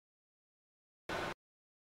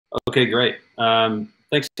Okay, great.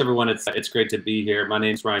 Thanks, everyone. It's great to be here. My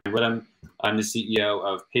name's Ryan Whitham. I'm the CEO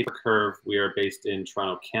of Papercurve. We are based in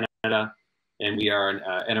Toronto, Canada, and we are an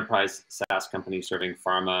enterprise SaaS company serving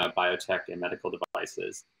pharma, biotech, and medical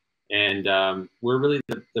devices. And we're really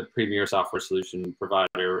the premier software solution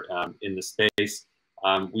provider in the space.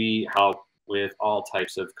 We help with all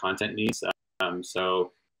types of content needs.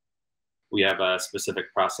 So we have a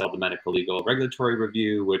specific process, the medical, legal, regulatory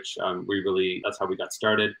review, which that's how we got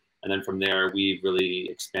started. And then from there, we've really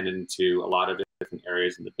expanded into a lot of different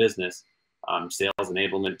areas in the business, sales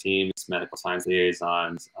enablement teams, medical science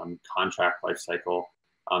liaisons, contract lifecycle,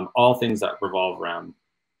 all things that revolve around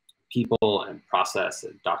people and process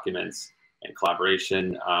and documents and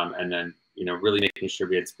collaboration. And then, really making sure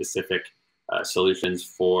we had specific solutions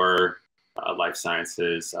for life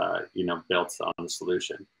sciences, built on the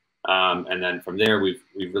solution. And then from there, we've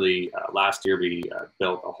really, last year, we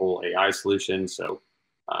built a whole AI solution. So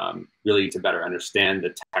really to better understand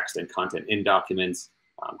the text and content in documents,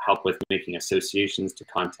 help with making associations to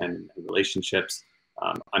content and relationships,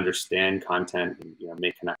 understand content, and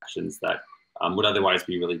make connections that would otherwise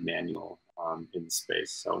be really manual in the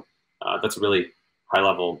space. So that's a really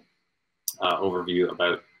high-level overview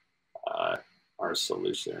about our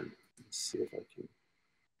solution. Let's see if I can go.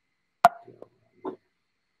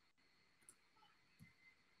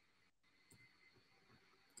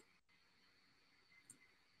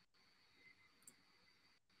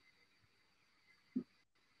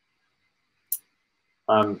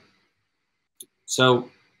 So,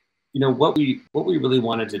 what we really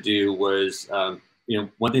wanted to do was,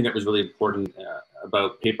 one thing that was really important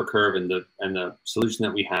about Papercurve and the solution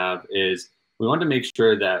that we have is we wanted to make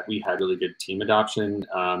sure that we had really good team adoption.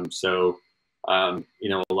 A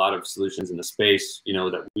lot of solutions in the space,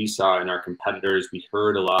 that we saw in our competitors, we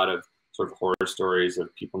heard a lot of sort of horror stories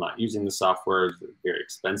of people not using the software, very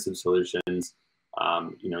expensive solutions.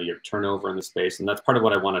 You have turnover in the space, and that's part of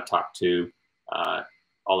what I want to talk to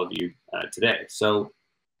all of you today. So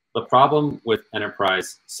the problem with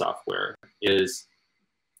enterprise software is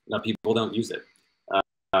that people don't use it.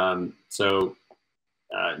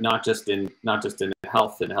 Not just in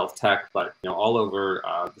health and health tech, but all over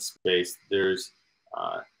the space, there's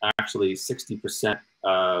actually 60%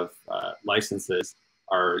 of licenses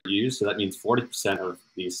are used. So that means 40% of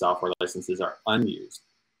these software licenses are unused.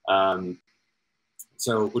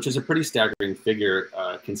 Which is a pretty staggering figure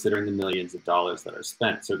considering the millions of dollars that are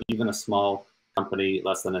spent. So even a small company,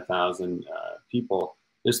 less than 1,000 people,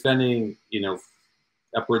 they're spending,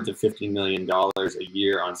 upwards of $15 million a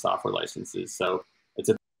year on software licenses. So it's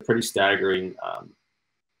a pretty staggering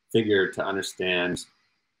figure to understand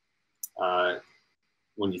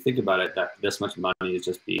when you think about it, that this much money is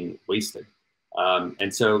just being wasted.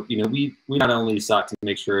 And so, we not only sought to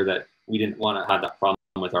make sure that we didn't want to have that problem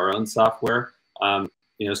with our own software,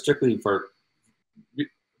 strictly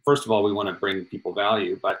first of all, we want to bring people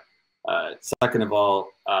value, but second of all,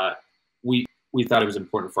 we thought it was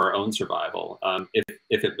important for our own survival.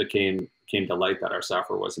 If it came to light that our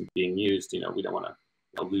software wasn't being used, we don't want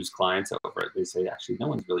to lose clients over it. They say, actually, no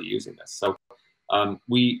one's really using this. So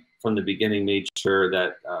we, from the beginning, made sure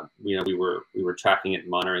that we were tracking it and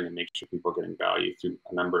monitoring and making sure people are getting value through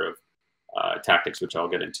a number of tactics, which I'll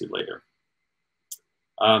get into later.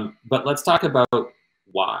 But let's talk about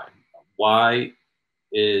why. Why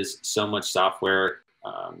is so much software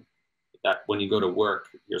that when you go to work,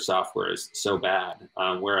 your software is so bad,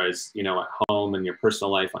 whereas at home and your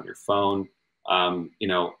personal life on your phone,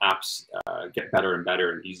 apps get better and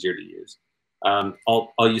better and easier to use.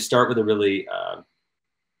 I'll start with a really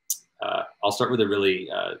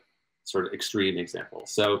sort of extreme example.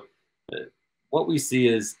 So what we see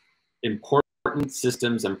is important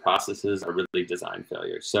systems and processes are really design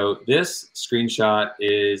failures. So this screenshot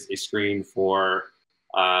is a screen for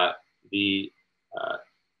the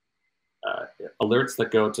alerts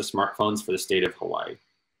that go to smartphones for the state of Hawaii.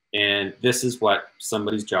 And this is what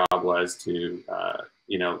somebody's job was to,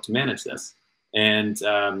 to manage this. And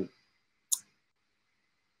so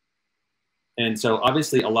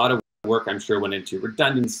obviously a lot of work, I'm sure, went into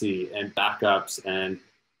redundancy and backups and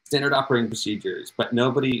standard operating procedures, but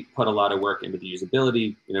nobody put a lot of work into the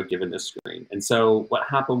usability, given this screen. And so what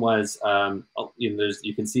happened was,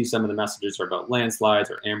 you can see some of the messages are about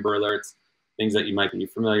landslides or Amber Alerts, things that you might be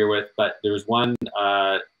familiar with, but there was one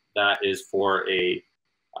that is for a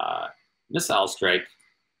missile strike,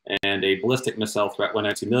 and a ballistic missile threat went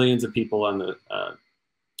out to millions of people on the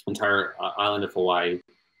entire island of Hawaii,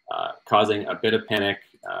 causing a bit of panic.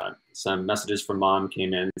 Some messages from mom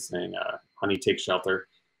came in saying, honey, take shelter.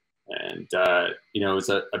 And, it was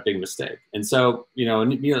a big mistake. And so,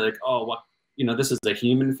 immediately like, oh, what, this is a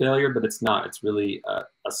human failure, but it's not. It's really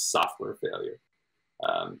a software failure.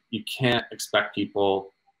 You can't expect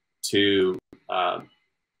people to,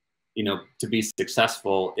 to be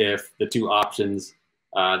successful if the two options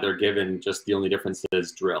they're given, just the only difference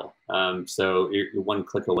is drill. So you're one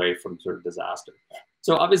click away from sort of disaster.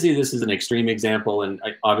 So obviously this is an extreme example, and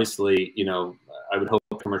obviously, I would hope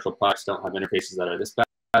commercial products don't have interfaces that are this bad,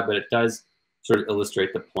 but it does sort of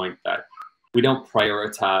illustrate the point that we don't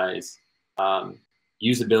prioritize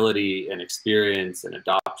usability and experience and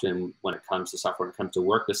adoption when it comes to software, when it comes to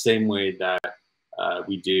work, the same way that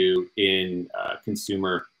we do in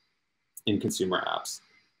consumer apps.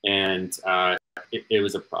 And it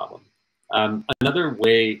was a problem. Another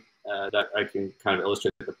way that I can kind of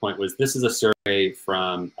illustrate the point was, this is a survey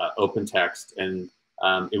from OpenText, and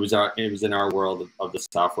it was in our world of the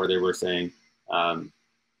software. They were saying,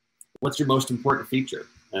 what's your most important feature?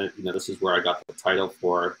 This is where I got the title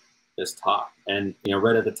for this talk. And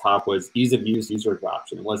right at the top was ease of use, user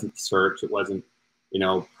adoption. It wasn't search, it wasn't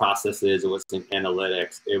processes, it wasn't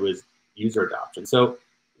analytics, it was user adoption. So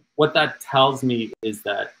what that tells me is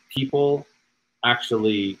that people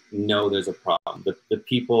actually know there's a problem. The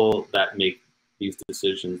people that make these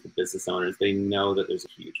decisions, the business owners, they know that there's a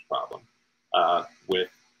huge problem with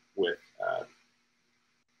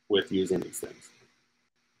using these things.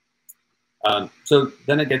 So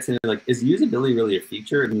then it gets into, like, is usability really a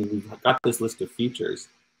feature? I mean, we've got this list of features.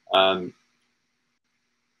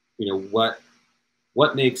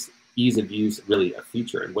 What makes ease of use really a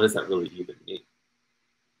feature, and what does that really even mean?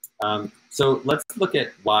 So let's look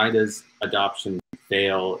at, why does adoption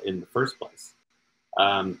fail in the first place?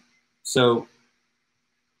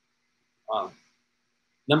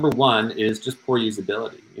 Number one is just poor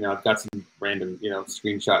usability. I've got some random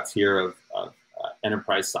screenshots here of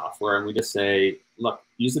enterprise software, and we just say, look,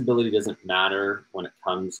 usability doesn't matter when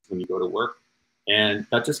you go to work, and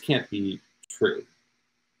that just can't be true.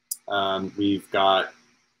 We've got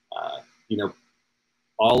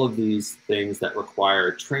all of these things that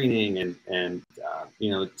require training, and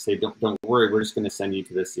say, don't worry, we're just going to send you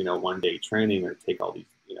to this one-day training, or take all these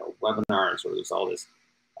webinars, or there's all this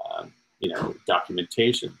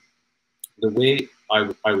documentation. The way I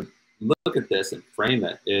would look at this and frame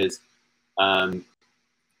it is,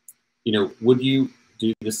 would you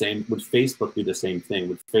do the same? Would Facebook do the same thing?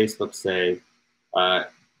 Would Facebook say,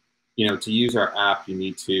 to use our app, you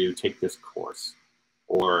need to take this course,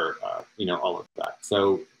 or all of that?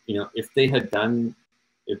 So if they had done,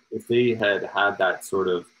 if they had that sort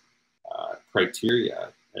of criteria,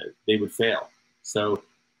 they would fail. So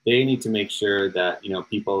they need to make sure that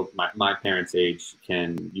people my parents' age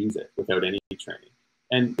can use it without any training.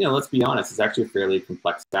 And let's be honest, it's actually a fairly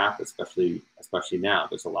complex app, especially now.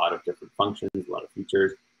 There's a lot of different functions, a lot of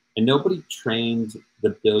features, and nobody trained the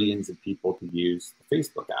billions of people to use the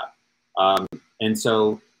Facebook app. And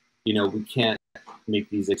so we can't make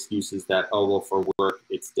these excuses that, oh, well, for work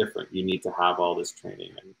it's different. You need to have all this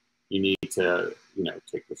training, and you need to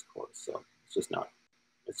take this course. So it's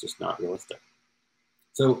just not realistic.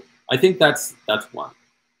 So I think that's one.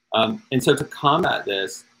 And so to combat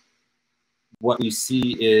this, what we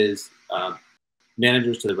see is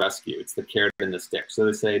managers to the rescue. It's the carrot and the stick. So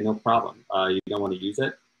they say, no problem. You don't want to use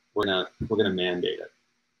it. We're gonna mandate it,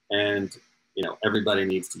 and everybody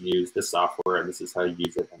needs to use this software, and this is how you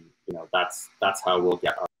use it, and that's how we'll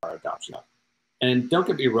get our adoption up. And don't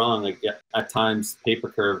get me wrong, like, at times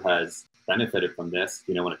Papercurve has benefited from this.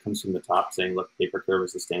 When it comes from the top, saying, look, Papercurve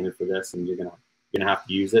is the standard for this, and you're gonna have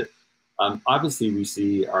to use it. Obviously, we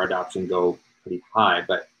see our adoption go pretty high,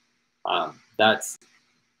 but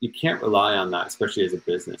you can't rely on that, especially as a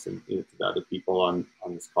business, and to the other people on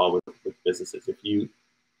this call with businesses. If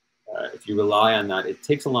you rely on that, it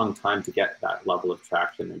takes a long time to get that level of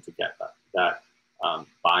traction and to get that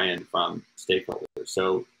buy-in from stakeholders.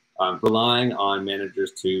 So relying on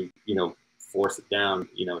managers to force it down,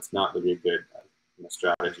 it's not really a good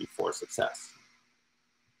strategy for success.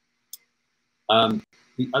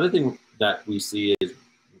 The other thing that we see is,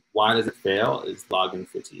 why does it fail, is login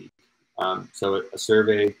fatigue. So a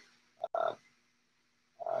survey,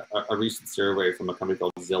 a recent survey from a company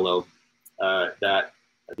called Zillow, that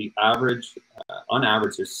the average, on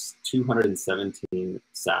average, there's 217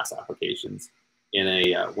 SaaS applications in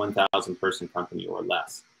a 1,000 person company or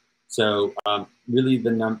less. So really,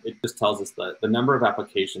 it just tells us that the number of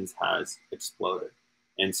applications has exploded.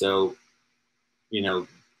 And so,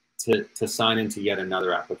 to sign into yet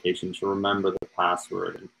another application, to remember the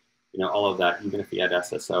password, and all of that, even if you had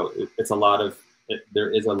SSO, it's a lot of,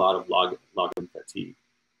 there is a lot of login fatigue,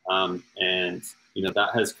 and that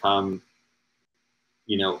has come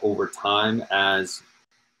over time as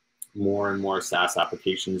more and more SaaS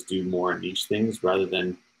applications do more niche things rather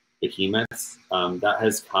than behemoths. That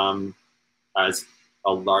has come as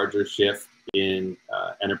a larger shift in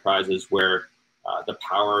enterprises where the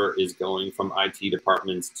power is going from IT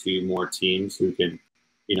departments to more teams who can,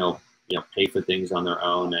 pay for things on their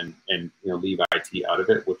own and leave IT out of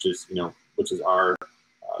it, which is our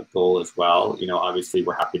goal as well. Obviously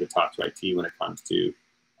we're happy to talk to IT when it comes to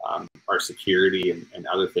our security and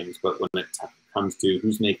other things, but when it comes to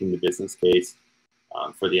who's making the business case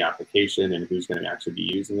for the application and who's going to actually be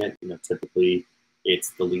using it, typically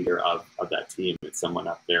it's the leader of that team. It's someone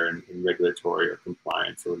up there in regulatory or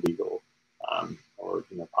compliance or legal or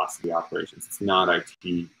possibly operations. It's not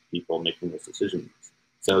IT people making those decisions.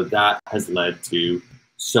 So that has led to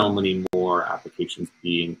so many more applications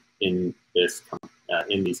being in these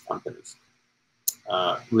companies.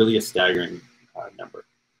 Really a staggering number.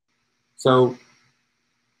 So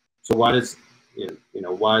why does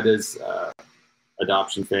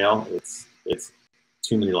adoption fail? It's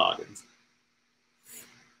too many logins.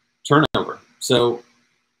 Turnover. So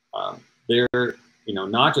they're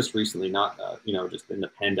not just recently, not just in the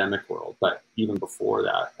pandemic world, but even before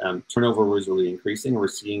that, turnover was really increasing. We're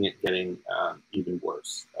seeing it getting even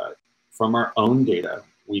worse. From our own data,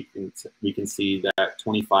 we can see that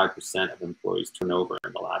 25% of employees turn over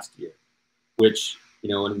in the last year, which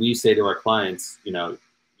when we say to our clients, you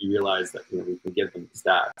realize that we can give them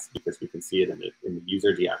stats because we can see it in the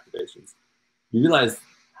user deactivations. You realize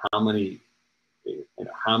how many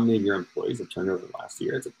of your employees have turned over last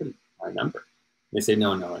year. It's a pretty high number. They say,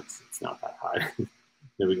 no, it's not that high.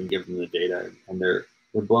 Then we can give them the data, and they're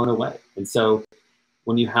blown away. And so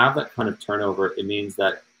when you have that kind of turnover, it means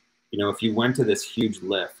that if you went to this huge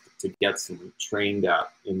lift to get someone trained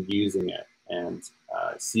up in using it and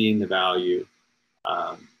seeing the value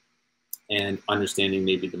and understanding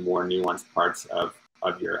maybe the more nuanced parts of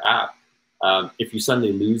your app, if you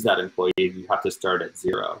suddenly lose that employee, you have to start at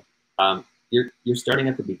zero. You're starting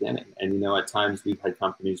at the beginning, and at times we've had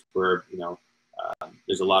companies where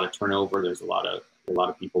there's a lot of turnover, there's a lot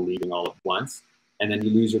of people leaving all at once, and then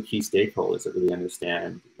you lose your key stakeholders that really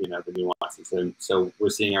understand the nuances. And so we're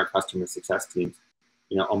seeing our customer success teams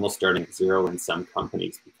almost starting at zero in some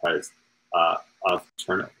companies because of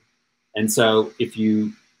turnover. And so if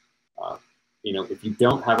you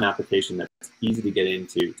don't have an application that's easy to get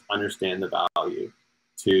into, to understand the value,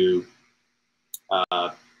 to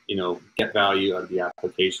get value out of the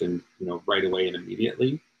application, right away and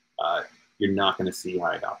immediately, you're not going to see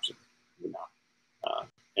high adoption. You're not.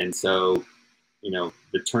 And so,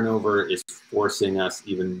 the turnover is forcing us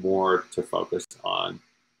even more to focus on,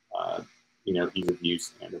 ease of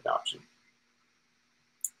use and adoption.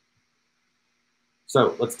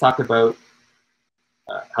 So let's talk about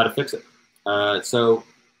how to fix it. So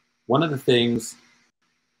one of the things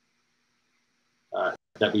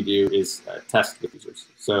that we do is test with users.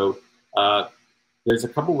 So there's a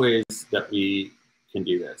couple ways that we can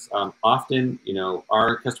do this. Often,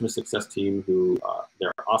 our customer success team, who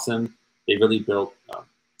they're awesome. They really built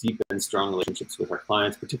deep and strong relationships with our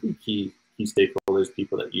clients, particularly key stakeholders,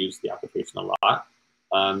 people that use the application a lot.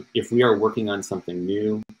 If we are working on something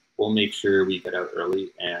new, we'll make sure we get out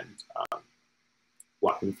early and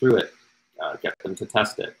walk them through it, get them to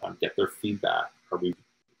test it, get their feedback.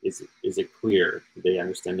 Is it clear? Do they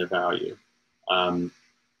understand the value?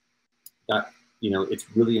 It's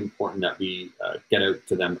really important that we get out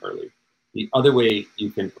to them early. The other way you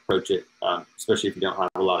can approach it, especially if you don't have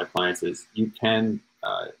a lot of clients, is you can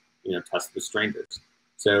test with strangers.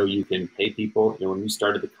 So you can pay people. When we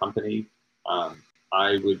started the company,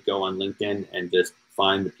 I would go on LinkedIn and just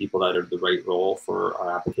find the people that are the right role for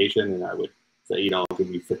our application, and I would say, I'll give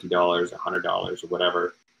you $50, $100, or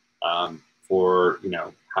whatever, for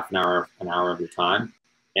half an hour of your time,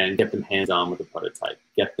 and get them hands-on with the prototype,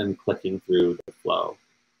 get them clicking through the flow.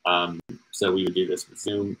 So we would do this with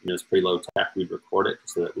Zoom. It's pretty low tech. We'd record it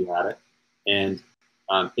so that we had it, and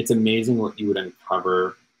it's amazing what you would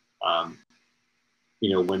uncover.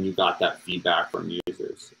 When you got that feedback from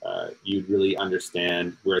users, you'd really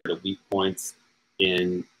understand where the weak points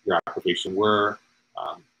in your application were.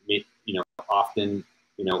 Often,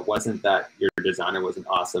 it wasn't that your designer wasn't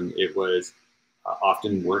awesome. It was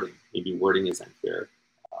often wording. Maybe wording is unclear.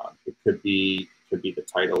 It could be the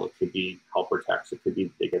title. It could be helper text. It could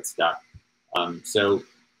be they get stuck. So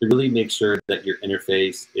to really make sure that your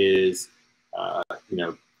interface is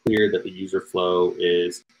clear, that the user flow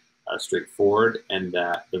is straightforward, and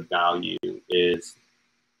that the value is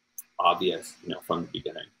obvious, from the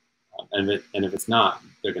beginning. And if it's not,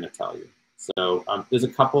 they're going to tell you. So there's a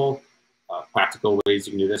couple practical ways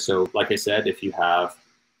you can do this. So like I said, if you have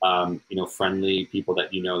friendly people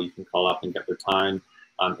that you can call up and get their time.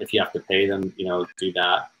 If you have to pay them, do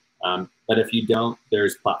that. But if you don't,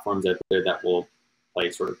 there's platforms out there that will play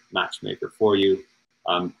sort of matchmaker for you.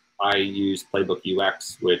 I use Playbook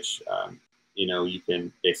UX, which you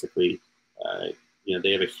can basically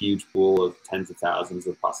they have a huge pool of tens of thousands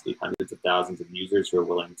or possibly hundreds of thousands of users who are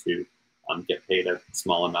willing to get paid a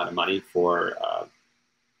small amount of money for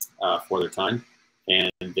their time,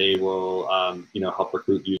 and they will help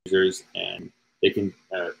recruit users, and they can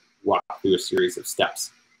walk through a series of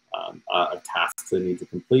steps of tasks they need to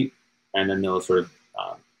complete, and then they'll sort of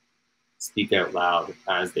speak out loud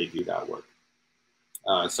as they do that work.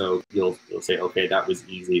 So you'll say, okay, that was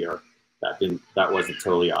easy, or that wasn't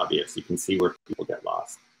totally obvious. You can see where people get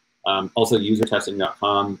lost. Also,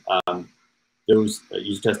 usertesting.com. Those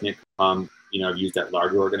usertesting.com, I've used at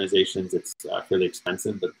larger organizations. It's fairly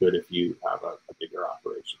expensive, but good if you have a bigger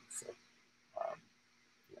operation.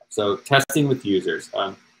 So testing with users.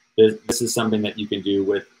 This is something that you can do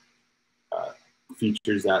with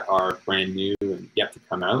features that are brand new and yet to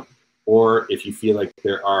come out. Or if you feel like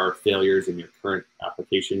there are failures in your current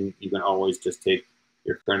application, you can always just take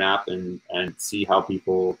your current app and see how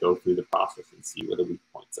people go through the process and see where the weak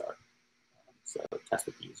points are. So test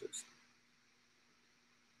with users.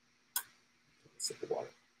 Sip of water.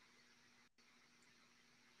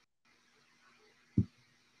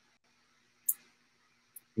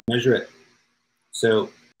 Measure it. So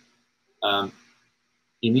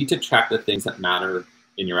you need to track the things that matter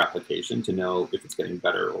in your application to know if it's getting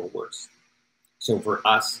better or worse. So for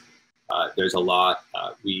us, there's a lot.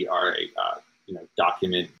 We are a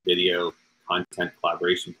document, video, content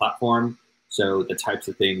collaboration platform. So the types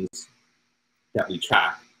of things that we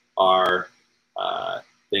track are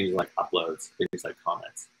things like uploads, things like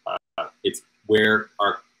comments. It's where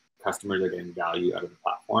our customers are getting value out of the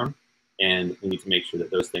platform, and we need to make sure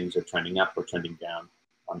that those things are trending up or trending down.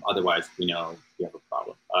 Otherwise, we know we have a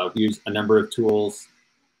problem. We use a number of tools.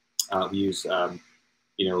 We use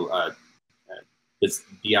this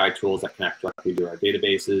BI tools that connect directly to our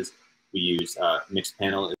databases. We use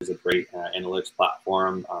Mixpanel is a great analytics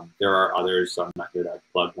platform. There are others, so I'm not here to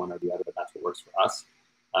plug one or the other, but that's what works for us.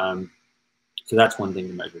 So that's one thing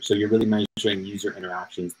to measure. So you're really measuring user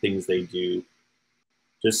interactions, things they do,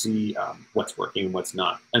 to see what's working and what's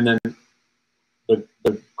not. And then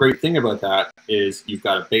the great thing about that is you've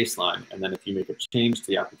got a baseline, and then if you make a change to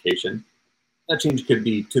the application, that change could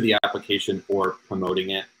be to the application or promoting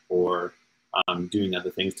it or doing other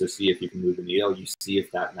things to see if you can move the needle. You see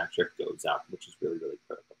if that metric goes up, which is really, really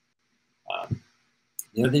critical.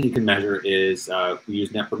 The other thing you can measure is we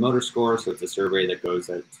use Net Promoter Score. So it's a survey that goes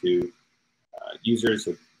out to users,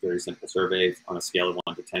 a very simple survey. On a scale of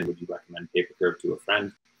 1 to 10, would you recommend Papercurve to a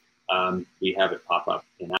friend? We have it pop up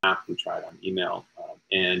in app. We try it on email.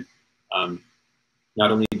 And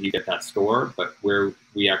not only do you get that score, but where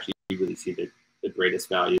we actually really see the greatest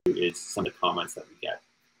value is some of the comments that we get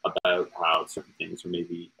about how certain things are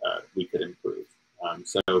maybe we could improve.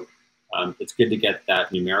 So it's good to get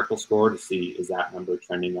that numerical score to see is that number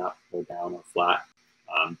trending up or down or flat.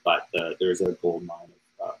 But there's a gold mine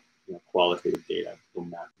of qualitative data in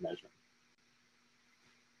that measurement.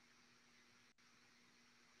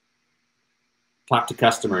 Talk to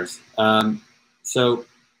customers. So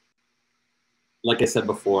like I said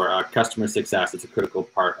before, customer success is a critical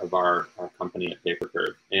part of our company at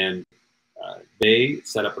Papercurve, and they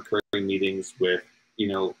set up recurring meetings with,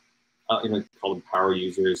 call them power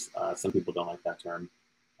users. Some people don't like that term.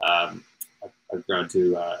 I've grown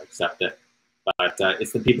to accept it, but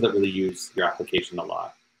it's the people that really use your application a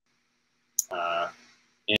lot.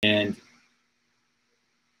 And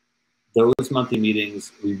those monthly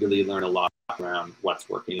meetings, we really learn a lot around what's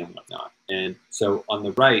working and what's not. And so on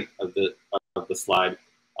the right of the slide,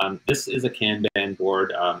 this is a Kanban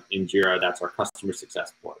board in Jira. That's our customer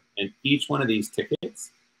success board. And each one of these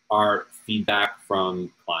tickets are feedback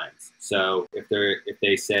from clients. So if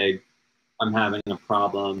they say, I'm having a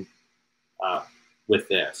problem with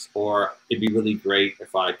this, or it'd be really great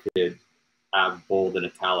if I could have bold and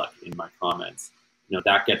italic in my comments,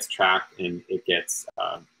 that gets tracked and it gets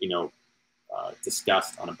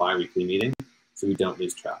discussed on a bi-weekly meeting, so we don't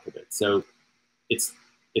lose track of it. So it's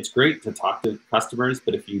great to talk to customers,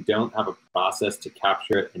 but if you don't have a process to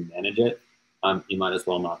capture it and manage it, you might as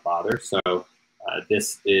well not bother. So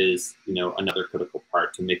this is another critical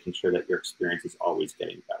part to making sure that your experience is always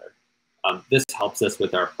getting better. This helps us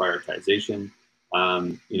with our prioritization.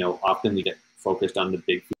 Often we get focused on the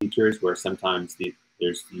big features where sometimes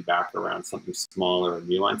there's feedback around something smaller or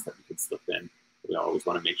nuance that we could slip in. We always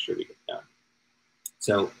want to make sure we get done.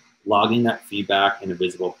 So logging that feedback in a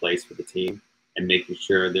visible place for the team. and making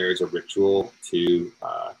sure there's a ritual to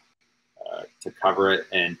cover it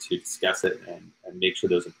and to discuss it and make sure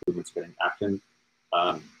those improvements are getting action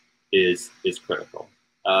is critical.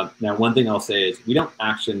 Now, one thing I'll say is we don't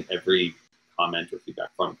action every comment or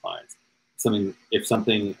feedback from clients. If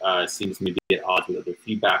something seems maybe at odds with other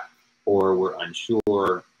feedback or we're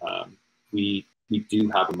unsure, we do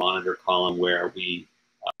have a monitor column where we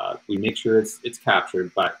make sure it's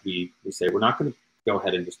captured, but we say we're not going to go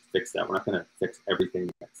ahead and just fix that. We're not going to fix everything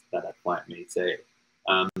that a client may say,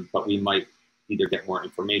 but we might either get more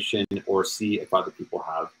information or see if other people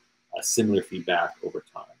have similar feedback over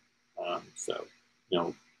time. So,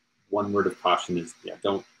 one word of caution is,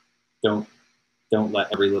 don't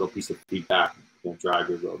let every little piece of feedback drive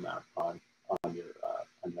your roadmap on your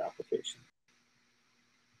application.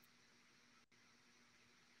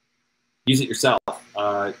 Use it yourself.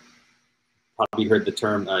 Probably heard the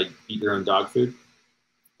term "eat your own dog food,"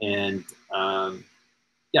 and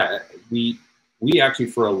yeah, we actually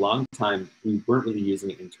for a long time we weren't really using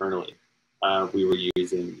it internally. We were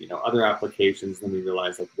using other applications. Then we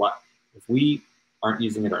realized, like, what if we aren't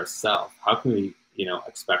using it ourselves? How can we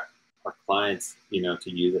expect our clients to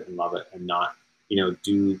use it and love it and not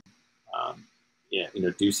do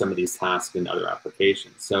do some of these tasks in other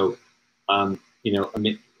applications? So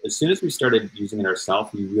as soon as we started using it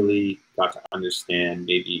ourselves, we really got to understand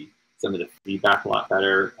maybe some of the feedback a lot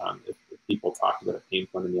better. If people talked about a pain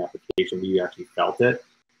point in the application, we actually felt it.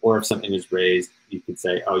 Or if something is raised, you could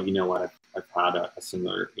say, oh, you know what, I've had a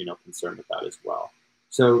similar concern with that as well.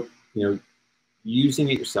 So using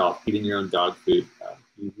it yourself, eating your own dog food,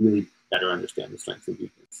 you really better understand the strengths and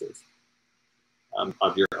weaknesses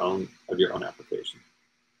of your own application.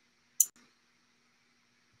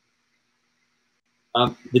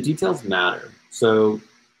 The details matter. So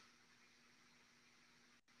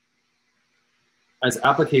as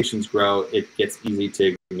applications grow, it gets easy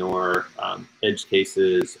to ignore edge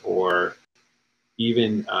cases or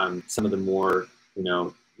even some of the more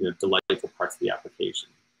delightful parts of the application.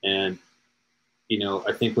 And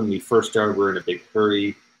I think when we first started, we were in a big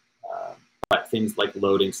hurry. But things like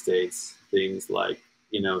loading states, things like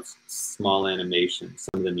small animations,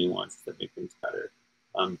 some of the nuances that make things better,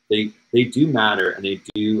 they do matter, and they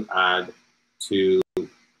do add to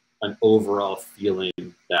an overall feeling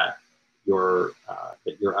that your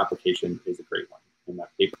application is a great one, and that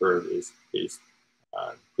Papercurve is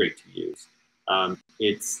great to use.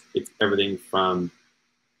 It's everything from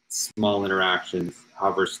small interactions,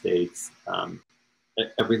 hover states.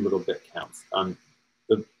 Every little bit counts.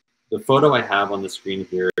 The photo I have on the screen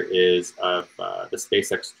here is of the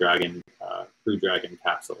SpaceX Dragon, Crew Dragon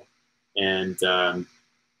capsule. And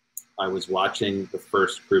I was watching the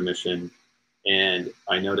first crew mission, and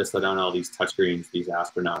I noticed that on all these touchscreens, these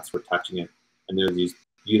astronauts were touching it, and there were these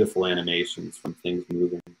beautiful animations from things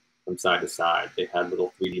moving from side to side. They had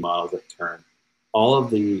little 3D models that turned. All of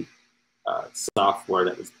the software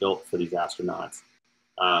that was built for these astronauts,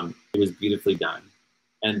 it was beautifully done.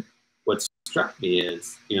 And what struck me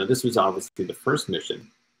is, this was obviously the first mission.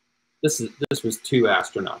 This was 2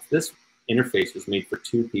 astronauts. This interface was made for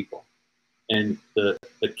 2 people, and the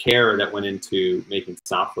care that went into making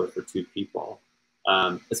software for 2 people,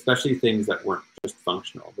 especially things that weren't just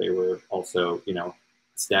functional. They were also,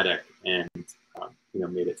 aesthetic and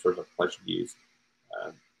made it sort of a pleasure to use.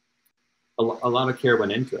 A lot of care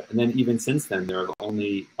went into it, and then even since then, there have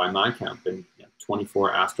only, by my count, been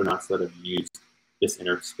 24 astronauts that have used this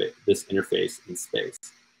interface in space.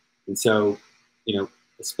 And so,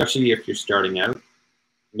 especially if you're starting out,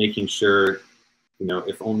 making sure,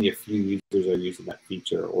 if only a few users are using that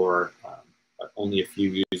feature, or only a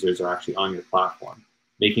few users are actually on your platform,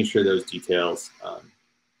 making sure those details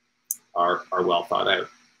are well thought out.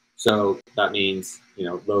 So that means,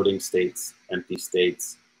 loading states, empty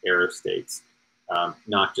states, error states,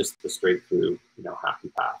 not just the straight through, happy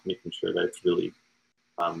path, making sure that it's really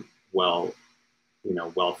well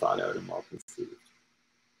thought out and well conceived.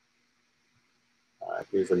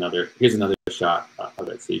 Here's another shot of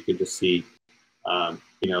it, so you can just see,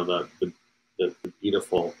 the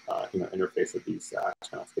beautiful interface that these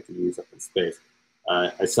astronauts get to use up in space.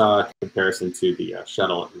 I saw a comparison to the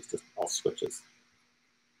shuttle. It was just all switches.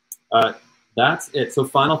 That's it. So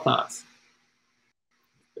final thoughts.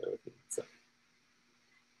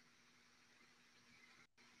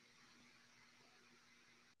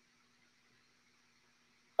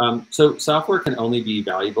 So software can only be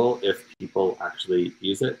valuable if people actually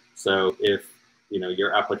use it. So if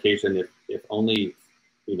your application, if only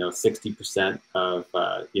 60% of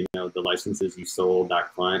the licenses you sold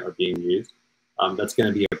that client are being used, that's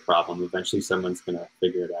going to be a problem. Eventually, someone's going to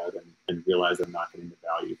figure it out and realize they're not getting the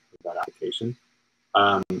value that application.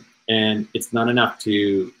 And it's not enough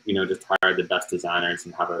to just hire the best designers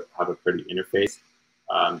and have a pretty interface.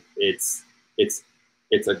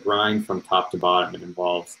 It's a grind from top to bottom. It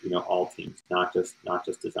involves all teams, not just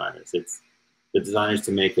designers. It's the designers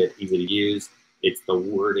to make it easy to use. It's the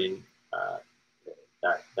wording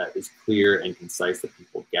that is clear and concise that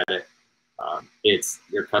people get it. It's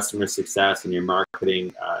your customer success and your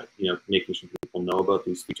marketing. Making sure people know about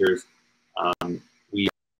these features. We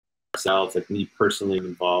ourselves, like me personally,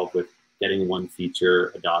 involved with getting one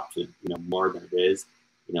feature adopted, more than it is.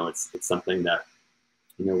 It's something that,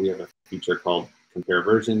 we have a feature called compare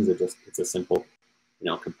versions. It's a simple,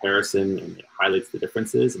 comparison, and it highlights the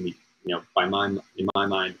differences. And in my mind,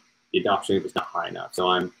 the adoption rate was not high enough. So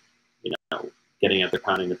I'm, getting out there,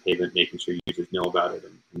 pounding the pavement, making sure users know about it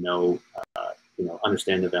and know,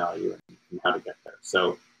 understand the value and how to get there.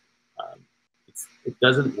 So it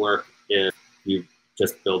doesn't work if you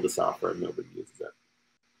just build the software and nobody uses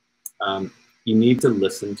it. You need to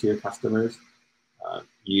listen to your customers.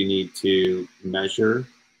 You need to measure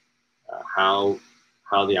how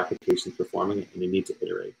the application is performing, and you need to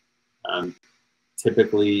iterate.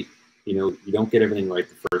 Typically, you don't get everything right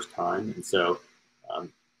the first time, and so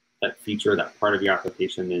that feature, that part of your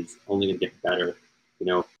application is only going to get better,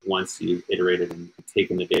 once you've iterated and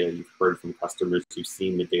taken the data you've heard from customers, you've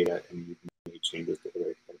seen the data, and you've made changes to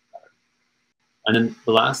iterate it better. And then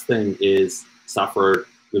the last thing is software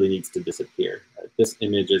really needs to disappear. This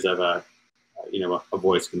image is of a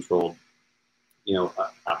voice-controlled,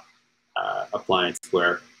 appliance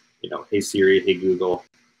where, hey Siri, hey Google,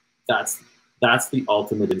 that's the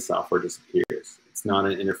ultimate in software disappears. It's not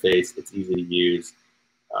an interface. It's easy to use.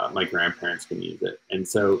 My grandparents can use it. And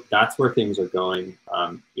so that's where things are going.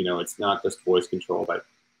 It's not just voice control, but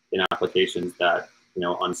in applications that,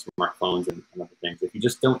 on smartphones and other things. If you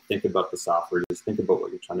just don't think about the software, just think about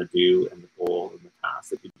what you're trying to do and the goal and the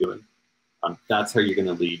task that you're doing, that's how you're going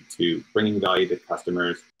to lead to bringing value to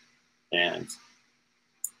customers and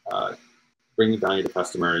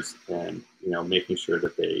making sure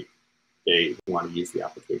that they want to use the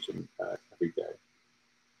application every day.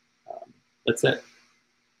 That's it.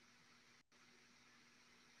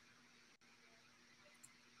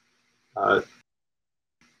 Thanks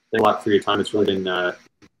a lot for your time. It's really been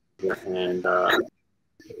and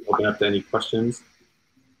open up to any questions.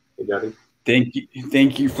 Hey, Debbie.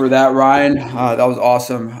 Thank you for that, Ryan. That was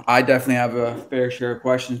awesome. I definitely have a fair share of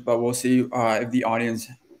questions, but we'll see if the audience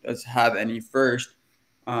does have any first.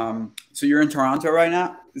 So you're in Toronto right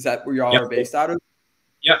now? Is that where y'all are based out of?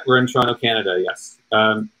 Yeah, we're in Toronto, Canada. Yes.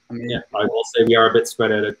 Yeah, I will say we are a bit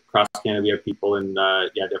spread out across Canada. We have people in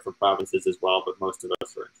different provinces as well, but most of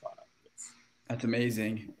us are in Toronto. Yes. That's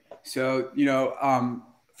amazing. So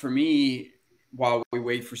for me, while we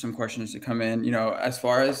wait for some questions to come in, as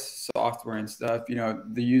far as software and stuff, the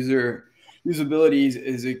usability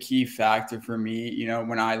is a key factor for me.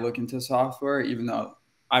 When I look into software, even though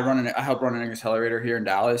I help run an accelerator here in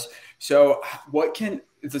Dallas. So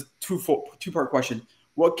it's a two-part question.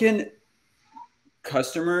 What can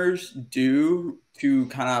customers do to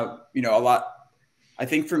kind of, I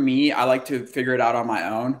think for me, I like to figure it out on my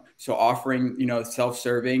own. So offering,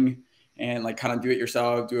 self-serving and like kind of do it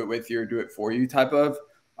yourself, do it with you, or do it for you type of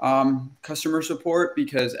customer support,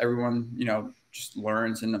 because everyone, just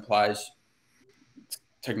learns and applies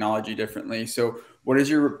technology differently. So what is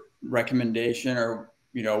your recommendation, or,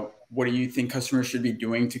 what do you think customers should be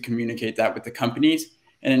doing to communicate that with the companies?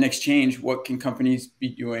 And in exchange, what can companies be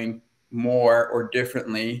doing more or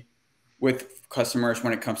differently with customers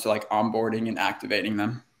when it comes to like onboarding and activating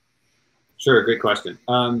them? Sure, great question.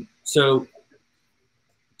 So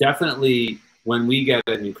definitely when we get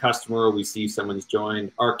a new customer, we see someone's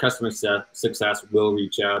joined, our customer success will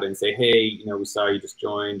reach out and say, hey, we saw you just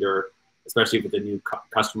joined, or especially with a new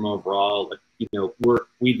customer overall, like,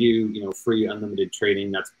 we do, free unlimited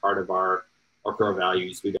training. That's part of our core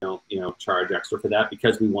values. We don't, charge extra for that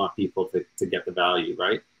because we want people to get the value,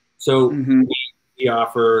 right? So we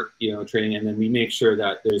offer, training, and then we make sure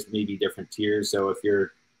that there's maybe different tiers. So if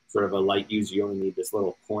you're sort of a light user, you only need this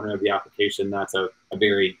little corner of the application. That's a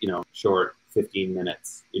very, short 15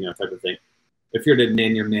 minutes, type of thing. If you're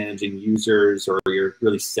managing users, or you're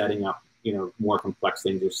really setting up, more complex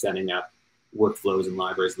things, you're setting up workflows and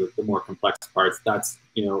libraries, the more complex parts, that's,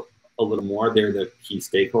 a little more. They're the key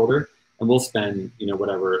stakeholder, and we'll spend,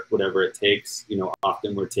 whatever it takes.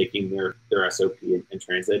 Often we're taking their SOP and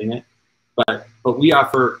translating it. But we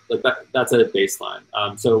offer, like, that's a baseline.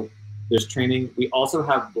 So there's training. We also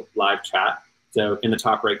have live chat. So in the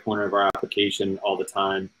top right corner of our application all the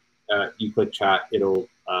time, you click chat, it'll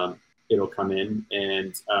it'll come in,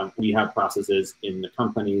 and we have processes in the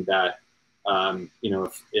company that,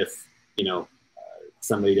 if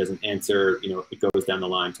somebody doesn't answer, it goes down the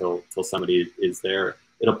line till somebody is there.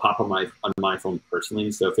 It'll pop on my phone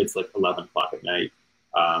personally. So if it's like 11 o'clock at night,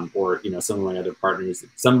 or some of my other partners,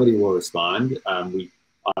 somebody will respond. We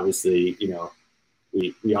obviously,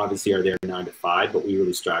 we obviously are there 9 to 5, but we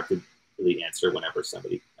really strive to really answer whenever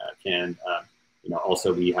somebody can.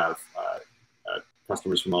 Also we have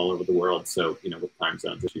customers from all over the world, so with time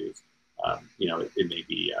zones issues, it may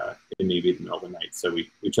be the middle of the night. So we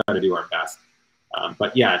try to do our best.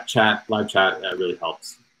 But yeah, live chat really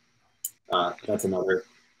helps. That's another.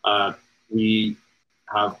 We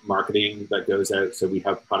have marketing that goes out, so we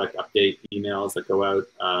have product update emails that go out,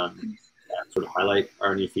 that sort of highlight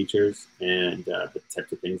our new features and the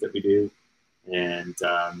types of things that we do. And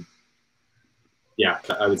yeah,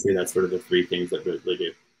 I would say that's sort of the 3 things that we really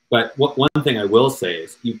do. But one thing I will say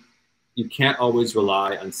is you can't always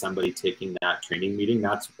rely on somebody taking that training meeting.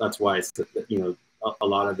 That's why it's, a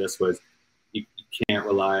lot of this was you can't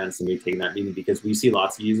rely on somebody taking that meeting, because we see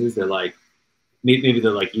lots of users. They're like, maybe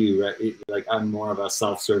they're like you, right? Like, I'm more of a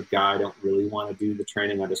self-serve guy. I don't really want to do the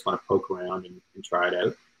training. I just want to poke around and try it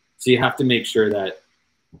out. So you have to make sure that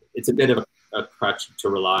it's a bit of a crutch to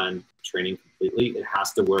rely on training completely. It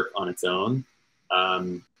has to work on its own,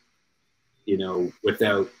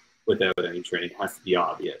 without any training. It has to be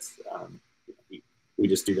obvious. We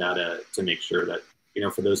just do that to make sure that,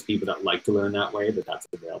 for those people that like to learn that way, that's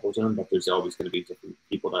available to them. But there's always going to be different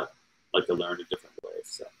people that like to learn in different ways.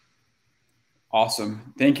 So.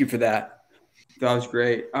 Awesome. Thank you for that. That was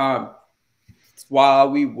great. While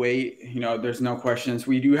we wait, there's no questions.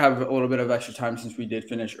 We do have a little bit of extra time since we did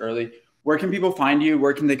finish early. Where can people find you?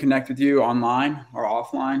 Where can they connect with you, online or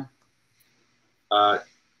offline?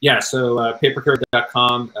 Yeah, so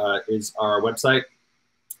papercurve.com is our website,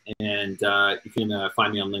 and you can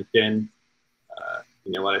find me on LinkedIn.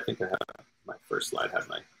 You know what? I think I have my first slide had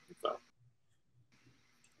my info.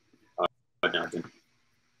 But no, I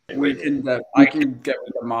didn't. I can get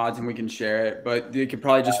with the mods and we can share it, but they could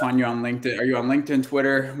probably just find you on LinkedIn. Are you on LinkedIn,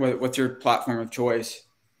 Twitter? What's your platform of choice?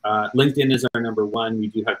 LinkedIn is our #1. We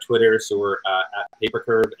do have Twitter, so we're at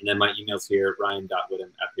Papercurve, and then my email's here,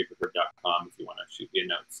 ryan.whitham@papercurve.com, if you want to shoot me a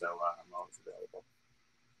note. So I'm always available.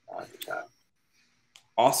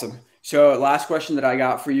 Awesome. So last question that I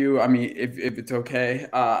got for you, I mean, if it's okay,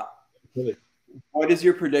 what is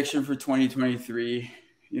your prediction for 2023?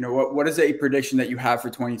 What is a prediction that you have for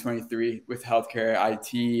 2023 with healthcare,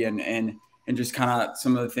 IT, and just kind of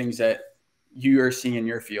some of the things that you are seeing in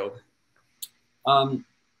your field?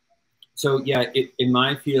 So yeah, in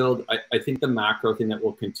my field, I think the macro thing that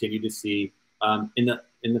we'll continue to see in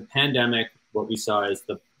the pandemic, what we saw is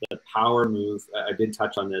the power move. I did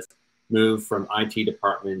touch on this move from IT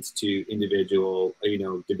departments to individual,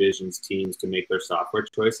 divisions, teams to make their software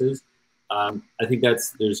choices. I think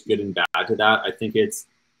there's good and bad to that. I think it's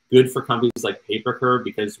good for companies like Papercurve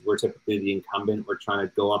because we're typically the incumbent. We're trying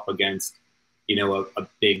to go up against, a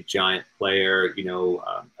big giant player,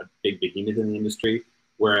 a big behemoth in the industry.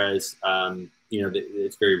 Whereas,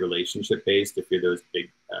 it's very relationship based if you're those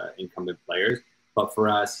big incumbent players. But for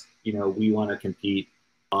us, we want to compete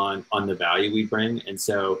on the value we bring. And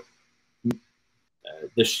so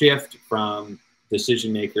the shift from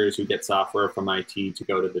decision makers who get software from IT to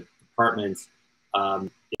go to the departments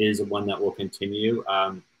is one that will continue.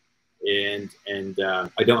 And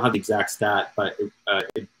I don't have the exact stat, but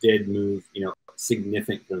it did move,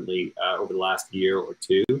 significantly over the last year or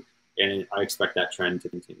two. And I expect that trend to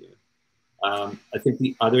continue. I think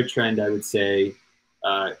the other trend I would say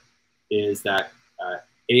is that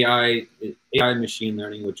AI machine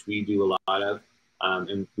learning, which we do a lot of,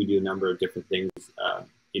 and we do a number of different things.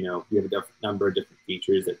 We have a number of different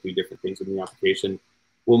features that do different things in the application.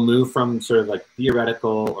 We'll move from sort of like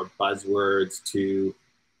theoretical or buzzwords to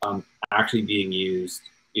actually being used,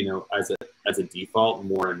 as a default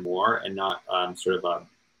more and more, and not sort of a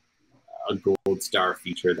gold star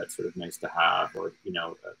feature that's sort of nice to have, or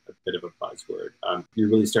a bit of a buzzword. You're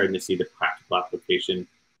really starting to see the practical application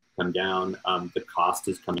come down. The cost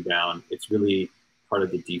is coming down. It's really part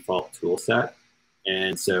of the default tool set.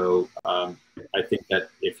 And so I think that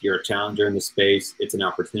if you're a challenger in the space, it's an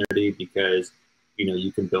opportunity because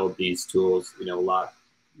you can build these tools a lot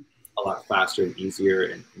faster and easier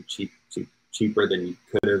and cheaper than you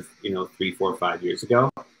could have 3, 4, 5 years ago.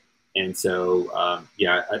 And so,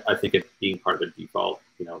 yeah, I think it being part of the default,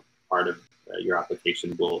 part of your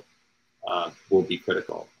application will be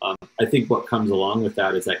critical. I think what comes along with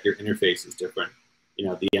that is that your interface is different.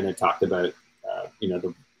 At the end, I talked about,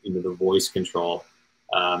 the voice control.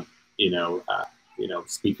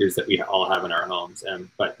 speakers that we all have in our homes.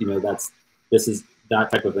 But this is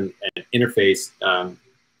that type of an interface.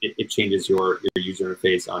 It changes your user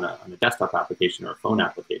interface on a desktop application or a phone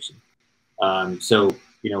application. So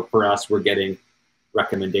for us, we're getting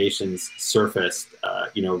recommendations surfaced,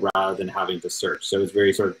 rather than having to search. So it's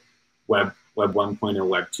very sort of web 1.0,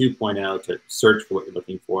 web 2.0 to search for what you're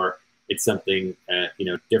looking for. It's something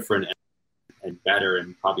different and better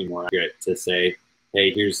and probably more accurate to say,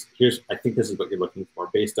 hey, here's I think this is what you're looking for.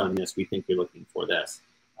 Based on this, we think you're looking for this,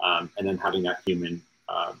 and then having that human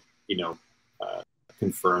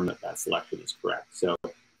confirm that selection is correct. So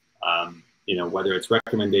whether it's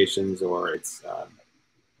recommendations or it's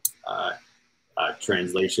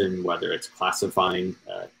translation, whether it's classifying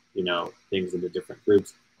things into different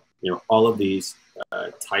groups, all of these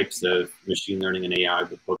types of machine learning and AI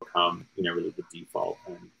will become really the default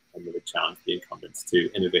and really challenge the incumbents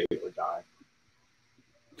to innovate or die.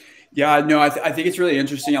 Yeah, no, I think it's really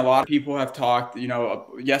interesting. A lot of people have talked,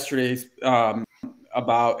 yesterday's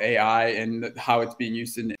about AI and how it's being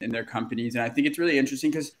used in their companies. And I think it's really interesting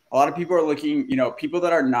because a lot of people are looking, people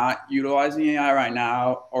that are not utilizing AI right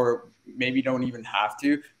now, or maybe don't even have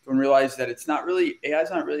to, don't realize that AI is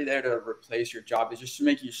not really there to replace your job. It's just to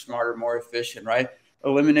make you smarter, more efficient, right?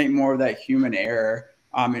 Eliminate more of that human error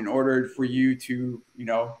in order for you to,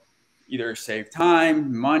 either save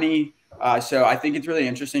time, money. So I think it's really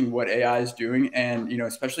interesting what AI is doing. And,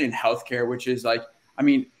 especially in healthcare, which is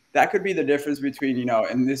that could be the difference between,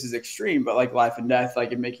 and this is extreme, but like life and death,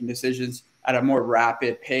 like in making decisions at a more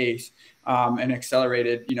rapid pace and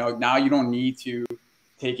accelerated. Now you don't need to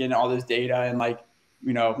take in all this data and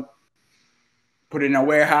put it in a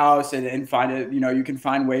warehouse and find it. You can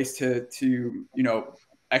find ways to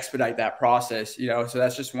expedite that process. So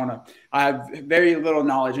that's just I have very little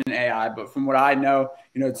knowledge in AI, but from what I know,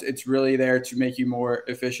 it's really there to make you more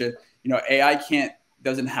efficient. AI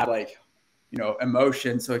doesn't have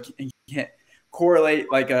emotion, so it can't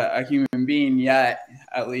correlate like a human being yet,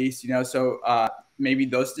 at least, so maybe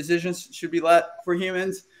those decisions should be left for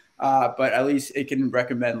humans, but at least it can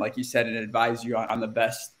recommend, like you said, and advise you on the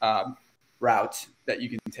best routes that you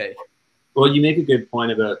can take. Well, you make a good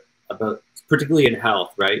point about particularly in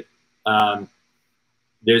health, right?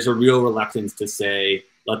 There's a real reluctance to say,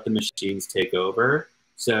 let the machines take over.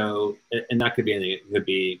 So, and that could be anything. It could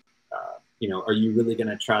be, are you really going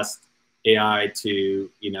to trust AI to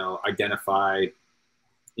identify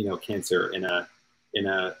cancer in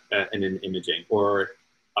an imaging, or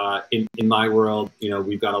in my world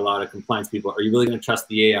we've got a lot of compliance people. Are you really going to trust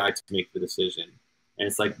the AI to make the decision? And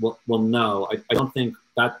it's like, well no, I don't think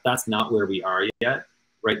that's not where we are yet.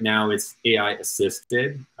 Right now it's AI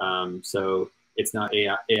assisted, so it's not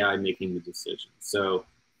AI making the decision. So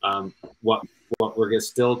what we're going to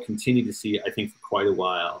still continue to see, I think, for quite a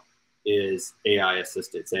while is AI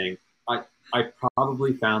assisted, saying, I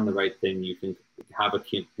probably found the right thing. You can have a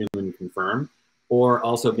human confirm, or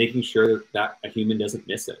also making sure that a human doesn't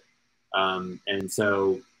miss it. And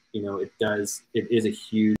so, it is a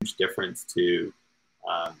huge difference to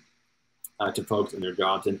folks in their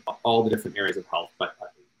jobs in all the different areas of health. But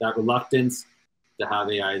that reluctance to have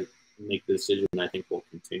AI make the decision, I think, will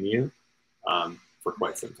continue for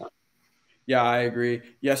quite some time. Yeah, I agree.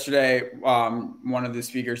 Yesterday, one of the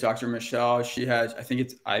speakers, Dr. Michelle, she has, I think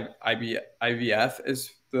it's IVF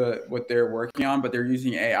is what they're working on, but they're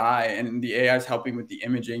using AI, and the AI is helping with the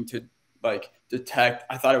imaging to detect.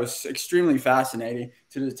 I thought it was extremely fascinating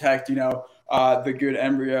to detect, the good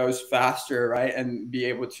embryos faster, right? And be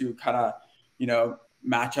able to kind of,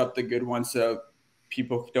 match up the good ones so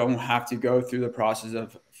people don't have to go through the process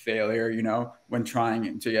of failure, when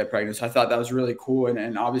trying to get pregnant. So I thought that was really cool.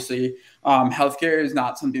 And obviously healthcare is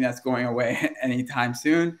not something that's going away anytime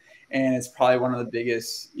soon. And it's probably one of the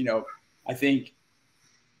biggest, I think,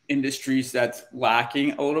 industries that's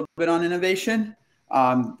lacking a little bit on innovation.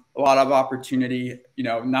 A lot of opportunity,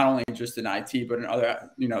 not only just in IT, but in other,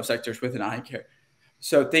 sectors within eye care.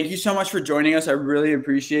 So thank you so much for joining us. I really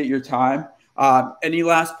appreciate your time. Any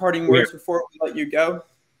last parting words before we let you go?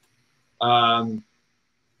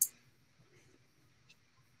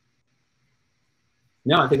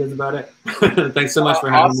 No, I think that's about it. Thanks so much for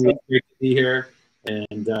having me. It's great to be here.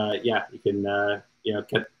 And yeah, you can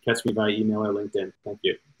catch me by email or LinkedIn. Thank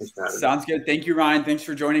you. Thanks for having me. Sounds good. Thank you, Ryan. Thanks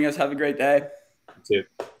for joining us. Have a great day. You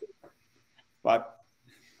too. Bye.